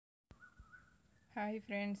Hi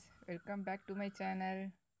friends, welcome back to my channel.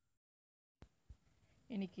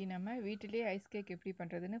 இன்னைக்கு நம்ம வீட்டிலேயே ஐஸ் கேக் எப்படி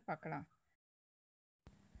பண்ணுறதுன்னு பார்க்கலாம்.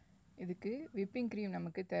 இதுக்கு விப்பிங் க்ரீம்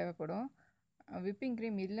நமக்கு தேவைப்படும். விப்பிங்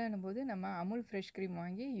க்ரீம் இல்லைன்னும் போது நம்ம அமுல் ஃப்ரெஷ் க்ரீம்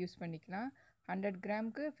வாங்கி யூஸ் பண்ணிக்கலாம். 100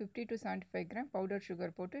 கிராமுக்கு 50 to 75 கிராம் பவுடர்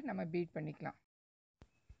சுகர் போட்டு நம்ம பீட் பண்ணிக்கலாம்.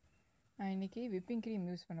 நான் இன்றைக்கி விப்பிங்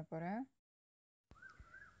க்ரீம் யூஸ் பண்ண போகிறேன்.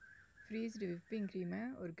 ஃப்ரீஸ்டு விப்பிங் க்ரீமை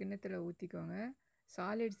ஒரு கிண்ணத்தில் ஊற்றிக்கோங்க.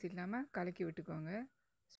 சாலிட்ஸ் இல்லாமல் கலக்கி விட்டுக்கோங்க.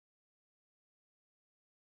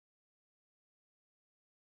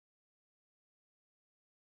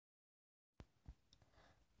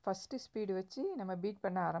 ஃபஸ்ட்டு ஸ்பீடு வச்சு நம்ம பீட்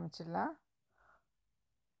பண்ண ஆரம்பிச்சிடலாம்.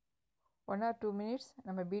 1 or 2 minutes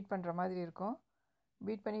நம்ம பீட் பண்ணுற மாதிரி இருக்கும்.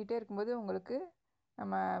 பீட் பண்ணிக்கிட்டே இருக்கும்போது உங்களுக்கு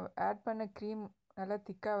நம்ம ஆட் பண்ண க்ரீம் நல்லா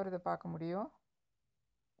திக்காக வரதை பார்க்க முடியும்.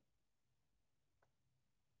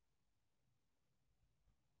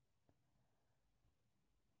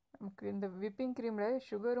 நமக்கு இந்த விப்பிங் க்ரீமில்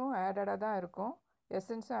சுகரும் ஆடடாக தான் இருக்கும்,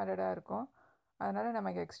 எசன்ஸும் ஆடடாக இருக்கும். அதனால்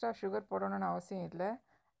நமக்கு எக்ஸ்ட்ரா சுகர் போடணும்னு அவசியம் இல்லை.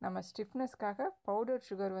 நம்ம ஸ்டிஃப்னஸ்க்காக பவுடர்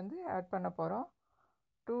சுகர் ஆட் பண்ண போகிறோம்.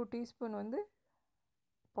 2 டீஸ்பூன்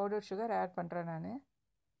பவுடர் சுகர் ஆட் பண்ணுறேன் நான்.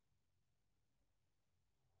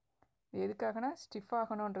 இது எதுக்காகனா ஸ்டிஃப்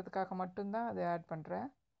ஆகணுன்றதுக்காக மட்டும்தான் அதை ஆட் பண்ணுறேன்.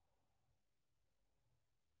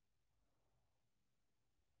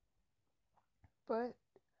 இப்போ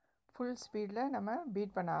ஃபுல் ஸ்பீடில் நம்ம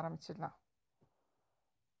பீட் பண்ண ஆரம்பிச்சிடலாம்.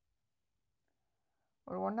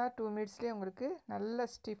 ஒரு 1 or 2 மினிட்ஸ்லேயே உங்களுக்கு நல்ல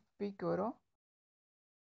ஸ்டிஃப் பீக் வரும்.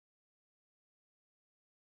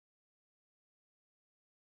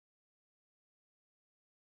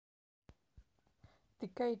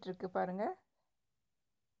 திக்காயிட்ருக்கு பாருங்கள்.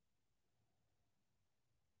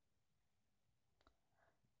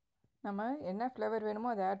 நம்ம என்ன ஃப்ளேவர்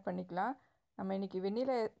வேணுமோ அதை ஆட் பண்ணிக்கலாம். நம்ம இன்றைக்கி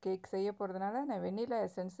வெண்ணிலா கேக் செய்ய போகிறதுனால நான் வெண்ணிலா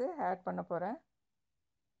எசன்ஸு ஆட் பண்ண போகிறேன்.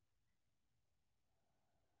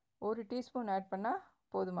 1 டீஸ்பூன் ஆட் பண்ணால்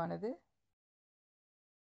போதுமானது.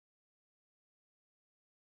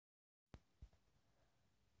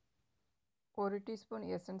 ஒரு டீஸ்பூன்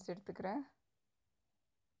எசன்ஸ் எடுத்துக்கிறேன்.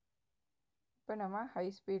 இப்போ நம்ம ஹை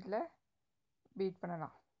ஸ்பீடில் பீட்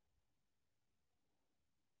பண்ணலாம்.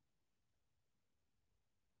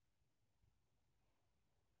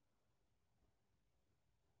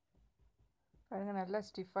 பாருங்கள், நல்லா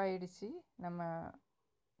ஸ்டிஃப் ஆகிடுச்சு நம்ம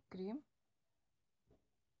க்ரீம்.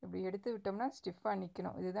 இப்படி எடுத்து விட்டோம்னா ஸ்டிஃபாக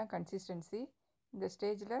நிற்கணும். இதுதான் கன்சிஸ்டன்சி. இந்த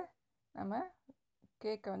ஸ்டேஜில் நம்ம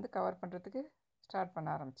கேக்கை கவர் பண்ணுறதுக்கு ஸ்டார்ட்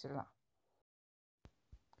பண்ண ஆரம்பிச்சிடலாம்.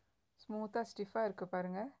 ஸ்மூத்தாக ஸ்டிஃபாக இருக்குது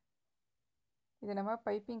பாருங்கள். இதை நம்ம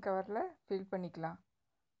பைப்பிங் கவரில் ஃபில் பண்ணிக்கலாம்.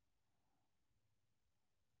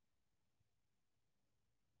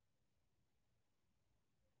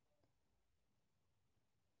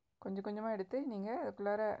 கொஞ்சம் கொஞ்சமாக எடுத்து நீங்கள்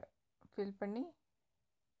அதுக்குள்ளார ஃபில் பண்ணி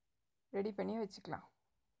ரெடி பண்ணி வச்சுக்கலாம்.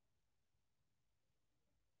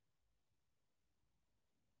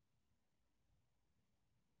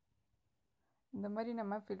 இந்த மாதிரி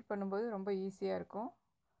நம்ம ஃபில் பண்ணும்போது ரொம்ப ஈஸியாக இருக்கும்.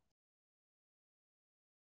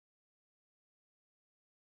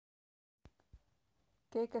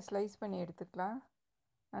 கேக்கை ஸ்லைஸ் பண்ணி எடுத்துக்கலாம்.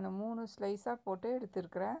 நான் 3 ஸ்லைஸாக போட்டு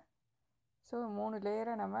எடுத்துருக்கிறேன். ஸோ 3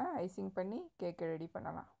 லேயராக நம்ம ஐசிங் பண்ணி கேக்கை ரெடி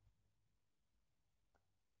பண்ணலாம்.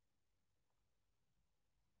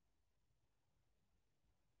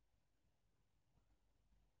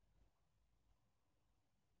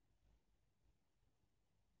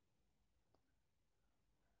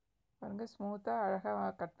 பாருங்கள், ஸ்மூத்தாக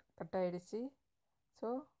அழகாக கட் ஆகிடுச்சு. ஸோ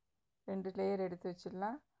 2 லேயர் எடுத்து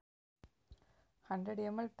வச்சிடலாம். 100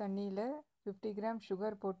 ml தண்ணியில் 50 கிராம்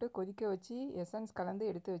சுகர் போட்டு கொதிக்க வச்சு எசன்ஸ் கலந்து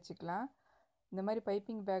எடுத்து வச்சுக்கலாம். இந்த மாதிரி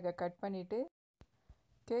பைப்பிங் பேக்கை கட் பண்ணிவிட்டு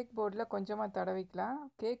கேக் போர்டில் கொஞ்சமாக தடவிக்கலாம்.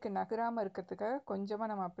 கேக்கு நகராமல் இருக்கிறதுக்காக கொஞ்சமாக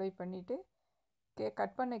நம்ம அப்ளை பண்ணிவிட்டு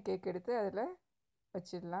கட் பண்ண கேக் எடுத்து அதில்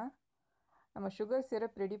வச்சிடலாம். நம்ம சுகர்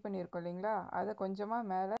சிரப் ரெடி பண்ணியிருக்கோம் இல்லைங்களா, அதை கொஞ்சமாக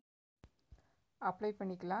மேலே அப்ளை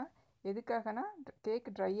பண்ணிக்கலாம். எதுக்காகனா கேக்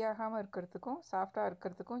ட்ரை ஆகாமல் இருக்கிறதுக்கும் சாஃப்டாக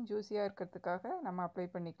இருக்கிறதுக்கும் ஜூஸியாக இருக்கிறதுக்காக நம்ம அப்ளை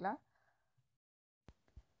பண்ணிக்கலாம்.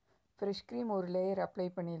 ஃப்ரெஷ் க்ரீம் ஒரு லேயர் அப்ளை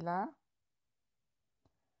பண்ணிடலாம்.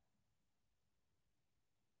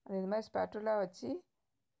 அது இது மாதிரி ஸ்பேட்டுலா வச்சு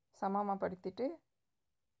சமமாகப்படுத்திட்டு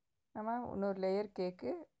நம்ம இன்னொரு லேயர்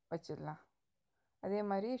கேக்கு வச்சிடலாம். அதே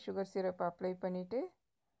மாதிரி சுகர் சிரப் அப்ளை பண்ணிவிட்டு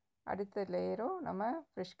அடுத்த லேயரும் நம்ம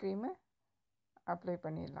ஃப்ரெஷ் க்ரீமு அப்ளை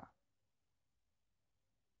பண்ணிடலாம்.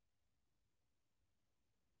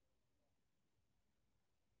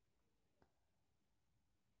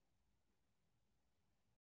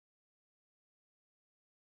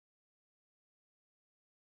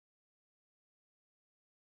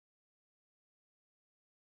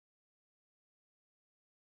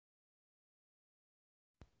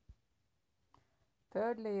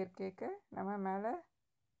 தேர்ட் லேயர் கேக்கை நம்ம மேலே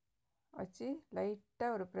வச்சு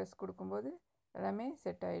லைட்டாக ஒரு ப்ரெஸ் கொடுக்கும்போது எல்லாமே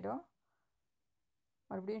செட் ஆகிடும்.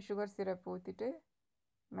 மறுபடியும் சுகர் சிரப் ஊற்றிட்டு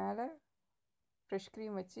மேலே ஃப்ரெஷ்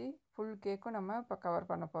க்ரீம் வச்சு ஃபுல் கேக்கும் நம்ம இப்போ கவர்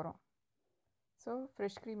பண்ண போகிறோம். ஸோ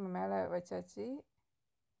ஃப்ரெஷ் க்ரீம் மேலே வச்சாச்சு.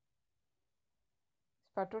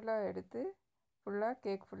 ஸ்பட்டுலா எடுத்து ஃபுல்லாக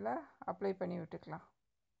கேக் ஃபுல்லாக அப்ளை பண்ணி விட்டுக்கலாம்.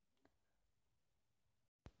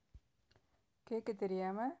 கேக்கு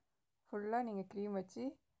தெரியாமல் ஃபுல்லாக நீங்கள் க்ரீம் வச்சு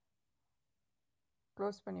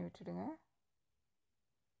க்ளோஸ் பண்ணி விட்டுடுங்க.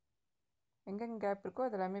 எங்கெங்கே கேப் இருக்கோ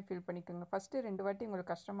அதெல்லாமே ஃபில் பண்ணிக்கோங்க. ஃபஸ்ட்டு 2 வாட்டி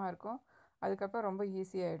உங்களுக்கு கஷ்டமாக இருக்கும், அதுக்கப்புறம் ரொம்ப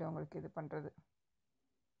ஈஸியாகிடும் உங்களுக்கு இது பண்ணுறது.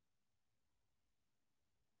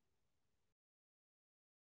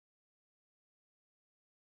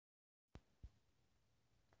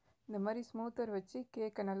 இந்த மாதிரி ஸ்மூத்தர் வச்சு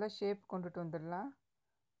கேக்கை நல்லா ஷேப் கொண்டுட்டு வந்துடலாம்.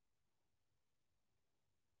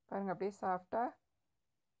 பாருங்கள், அப்படியே சாஃப்டாக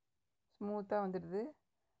ஸ்மூத்தாக வந்துடுது.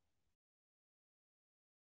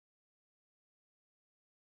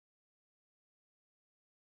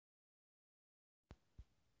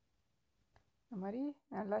 இந்த மாதிரி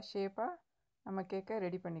நல்லா ஷேப்பாக நம்ம கேக்கை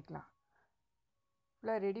ரெடி பண்ணிக்கலாம்.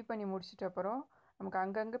 ஃபுல்லாக ரெடி பண்ணி முடிச்சிட்ட அப்புறம் நமக்கு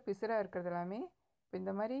அங்கங்கே பிசுறாக இருக்கிறது எல்லாமே இப்போ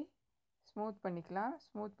இந்த மாதிரி ஸ்மூத் பண்ணிக்கலாம்.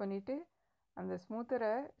 ஸ்மூத் பண்ணிவிட்டு அந்த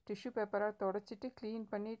ஸ்மூத்தரை டிஷ்யூ பேப்பராக தொடச்சிட்டு க்ளீன்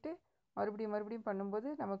பண்ணிவிட்டு மறுபடியும் பண்ணும்போது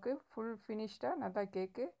நமக்கு ஃபுல் ஃபினிஷ்டாக நல்லா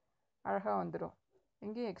கேக்கு அழகாக வந்துடும்.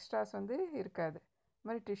 எங்கேயும் எக்ஸ்ட்ராஸ் இருக்காது. இது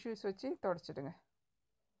மாதிரி டிஷ்யூஸ் வச்சு தொடச்சிடுங்க.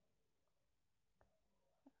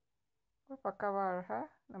 பக்காவாக அழகாக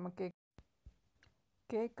நம்ம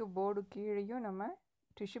கேக்கு போர்டு கீழேயும் நம்ம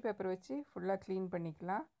டிஷ்யூ பேப்பர் வச்சு ஃபுல்லாக க்ளீன்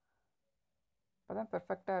பண்ணிக்கலாம். அப்போ தான்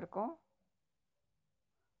பெர்ஃபெக்டாக இருக்கும்.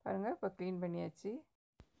 பாருங்கள், இப்போ க்ளீன் பண்ணியாச்சு.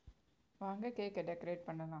 வாங்க கேக்கை டெக்கரேட்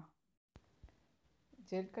பண்ணலாம்.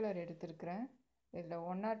 ஜெல் கலர் எடுத்துருக்கிறேன். இதில்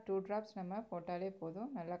 1 or 2 ட்ராப்ஸ் நம்ம போட்டாலே போதும்,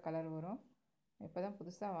 நல்லா கலர் வரும். இப்போ தான்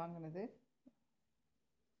புதுசாக வாங்கினது.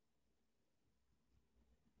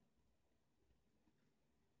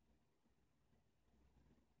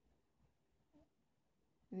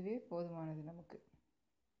 இதுவே போதுமானது நமக்கு.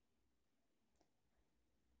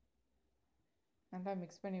 நல்லா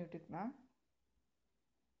மிக்ஸ் பண்ணி விட்டுக்கலாம்.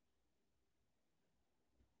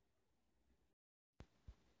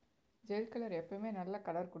 ஜெல் கலர் எப்போவுமே நல்ல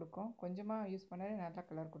கலர் கொடுக்கும். கொஞ்சமாக யூஸ் பண்ணாலே நல்லா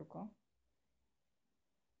கலர் கொடுக்கும்.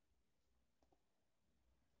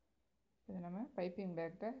 இதை நம்ம பைப்பிங்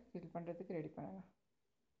பேக்கில் ஃபில் பண்ணுறதுக்கு ரெடி பண்ணலாம்.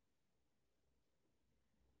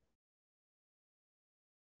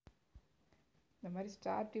 இந்த மாதிரி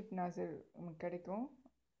ஸ்டார் டிப் நாசில் நமக்கு கிடைக்கும்.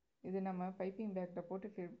 இது நம்ம பைப்பிங் பேக்கில்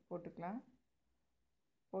போட்டு போட்டுக்கலாம்.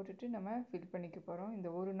 போட்டுட்டு நம்ம ஃபில் பண்ணிக்க போகிறோம். இந்த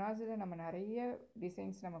ஒரு நாசில் நம்ம நிறைய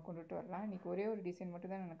டிசைன்ஸ் நம்ம கொண்டுட்டு வரலாம். இன்றைக்கி ஒரே ஒரு டிசைன்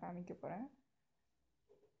மட்டும் தான் நான் காமிக்க போகிறேன்.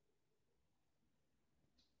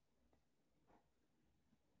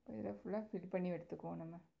 இதில் ஃபுல்லாக ஃபில் பண்ணி எடுத்துக்குவோம்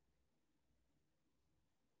நம்ம.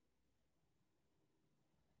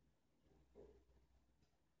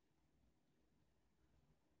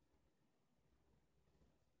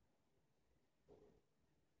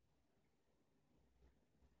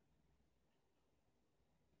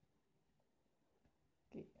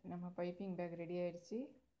 நம்ம பைப்பிங் பேக் ரெடி ஆகிடுச்சு.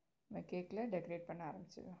 நம்ம கேக்கில் டெக்கரேட் பண்ண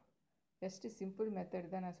ஆரம்பிச்சிடலாம். ஜஸ்ட்டு சிம்பிள் மெத்தட்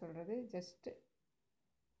தான் நான் சொல்கிறது. ஜஸ்ட்டு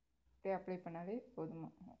அப்படியே அப்ளை பண்ணாலே போதுமா.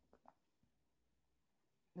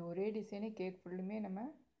 இந்த ஒரே டிசைனே கேக் ஃபுல்லுமே நம்ம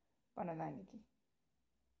பண்ணலாம் இன்றைக்கி.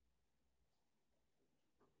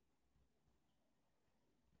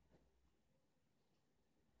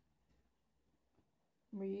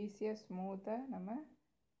 ரொம்ப ஈஸியாக ஸ்மூத்தாக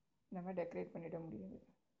நம்ம டெக்கரேட் பண்ணிட முடியுது.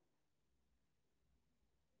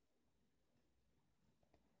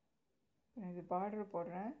 இது பார்டர்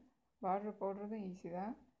போடுறேன். பார்டர் போடுறதும் ஈஸி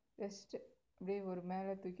தான். ஜஸ்ட் அப்படியே ஒரு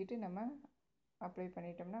மேலே தூக்கிட்டு நம்ம அப்ளை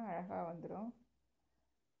பண்ணிட்டோம்னா அழகாக வந்துடும்.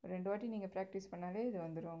 2 வாட்டி நீங்கள் ப்ராக்டிஸ் பண்ணாலே இது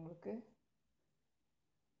வந்துடும் உங்களுக்கு.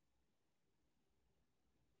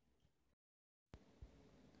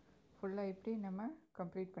 ஃபுல்லாக இப்படி நம்ம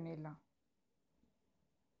கம்ப்ளீட் பண்ணிடலாம்.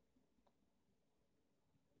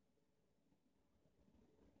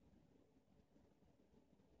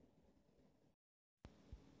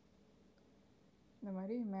 இந்த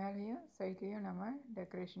மாதிரி மேலேயும் சைட்லேயும் நம்ம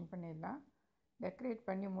டெக்கரேஷன் பண்ணிடலாம். டெக்கரேட்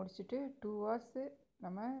பண்ணி முடிச்சுட்டு 2 hours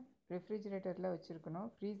நம்ம ரெஃப்ரிஜிரேட்டரில் வச்சுருக்கணும்.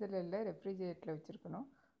 ஃப்ரீசரில் இல்லை, ரெஃப்ரிஜிரேட்டரில் வச்சுருக்கணும்.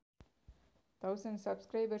 1000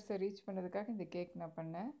 சப்ஸ்கிரைபர்ஸை ரீச் பண்ணதுக்காக இந்த கேக் நான்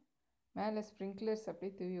பண்ணேன். மேலே ஸ்ப்ரிங்க்லர்ஸ்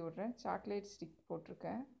அப்படியே தூவி விட்றேன். சாக்லேட் ஸ்டிக்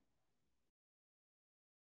போட்டிருக்கேன்.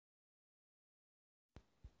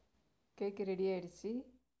 கேக்கு ரெடி ஆகிடுச்சு.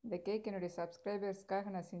 இந்த கேக் என்னுடைய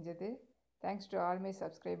சப்ஸ்கிரைபர்ஸ்க்காக நான் செஞ்சது. Thanks to all my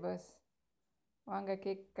subscribers. வாங்க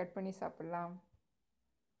கேக் கட் பண்ணி சாப்பிட்லாம்.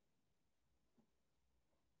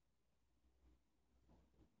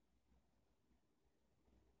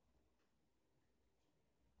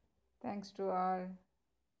 Thanks to all.